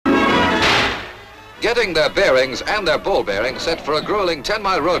Getting their bearings and their ball bearings set for a grueling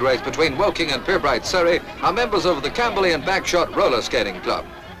 10-mile road race between Woking and Pirbrigth, Surrey are members of the Camberley Bagshot Roller Skating Club.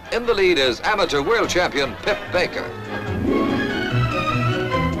 In the lead is amateur world champion Pip Baker.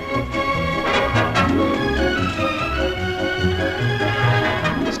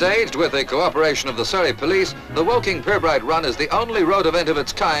 Staged with the cooperation of the Surrey Police, the Woking Pirbrigth Run is the only road event of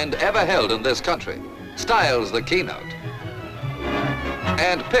its kind ever held in this country. Style's the keynote.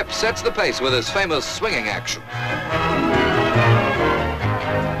 And Pip sets the pace with his famous swinging action.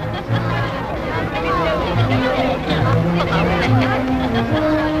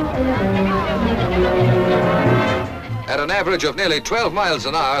 At an average of nearly 12 miles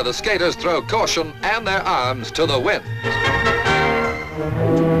an hour, the skaters throw caution and their arms to the wind.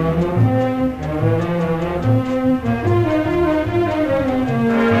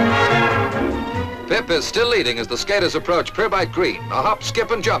 Pip is still leading as the skaters approach Pirbrigth Green. A hop,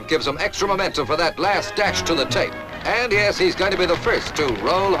 skip and jump gives them extra momentum for that last dash to the tape. And yes, he's going to be the first to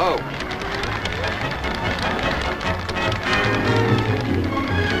roll home.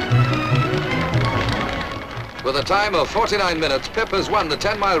 With a time of 49 minutes, Pip has won the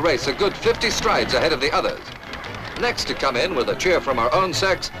 10-mile race a good 50 strides ahead of the others. Next to come in with a cheer from her own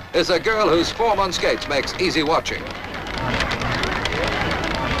sex is a girl whose form on skates makes easy watching.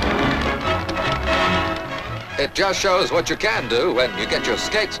 It just shows what you can do when you get your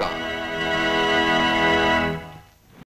skates on.